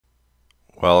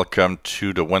Welcome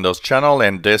to the Windows channel,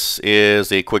 and this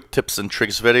is a quick tips and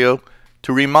tricks video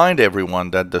to remind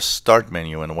everyone that the start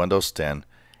menu in Windows 10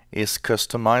 is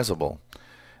customizable.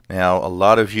 Now, a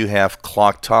lot of you have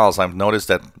clock tiles. I've noticed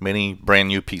that many brand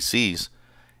new PCs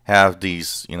have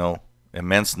these,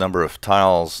 immense number of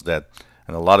tiles and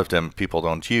a lot of them people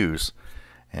don't use.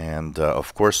 And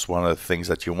of course, one of the things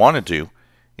that you want to do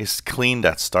is clean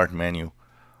that start menu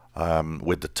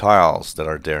with the tiles that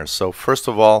are there. So first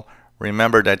of all,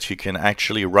 remember that you can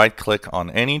actually right-click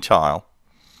on any tile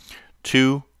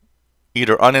to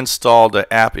either uninstall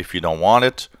the app if you don't want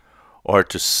it, or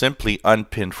to simply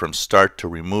unpin from start to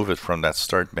remove it from that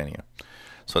start menu.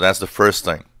 So that's the first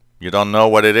thing. You don't know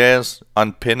what it is,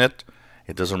 unpin it.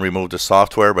 It doesn't remove the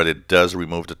software, but it does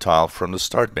remove the tile from the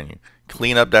start menu.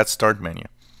 Clean up that start menu.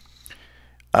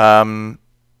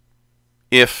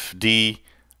 If the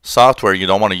software you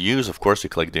don't want to use, of course, you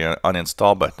click the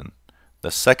uninstall button. The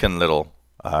second little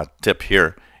tip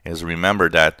here is remember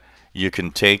that you can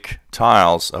take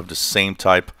tiles of the same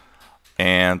type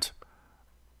and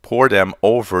pour them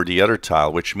over the other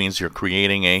tile, which means you're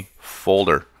creating a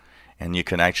folder, and you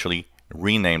can actually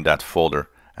rename that folder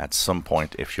at some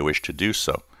point if you wish to do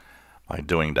so by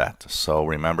doing that. So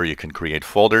remember, you can create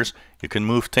folders. You can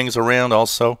move things around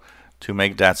also to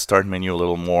make that start menu a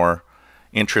little more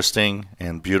interesting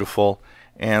and beautiful.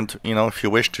 And if you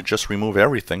wish to just remove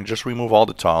everything, just remove all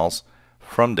the tiles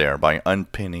from there by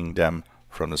unpinning them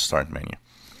from the start menu.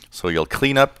 So you'll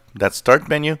clean up that start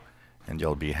menu and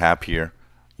you'll be happier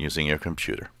using your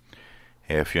computer.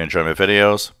 If you enjoy my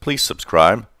videos, please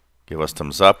subscribe, give us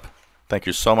thumbs up. Thank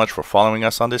you so much for following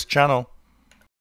us on this channel.